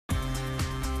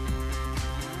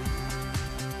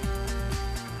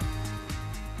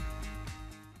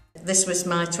This was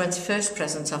my 21st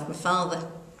present off my father.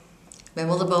 My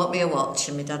mother bought me a watch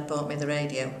and my dad bought me the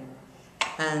radio.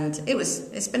 And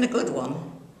it's been a good one,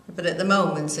 but at the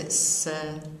moment it's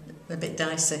a bit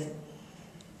dicey.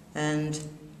 And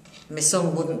my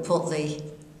son wouldn't put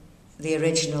the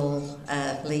original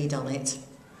lead on it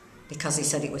because he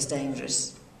said it was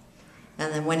dangerous.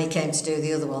 And then when he came to do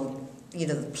the other one, you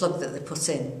know, the plug that they put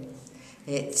in,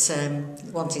 it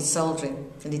wanted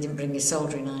soldering, and he didn't bring his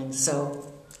soldering iron, so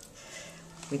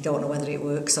we don't know whether it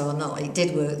works or not. It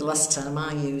did work the last time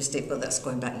I used it, but that's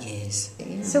going back years.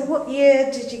 Yeah. So what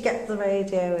year did you get the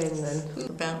radio in then?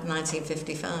 About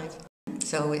 1955.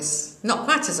 So it's not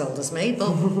quite as old as me,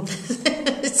 but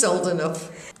it's old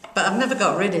enough. But I've never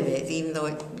got rid of it, even though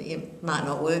it might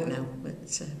not work now,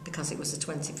 but, because it was the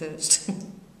 21st.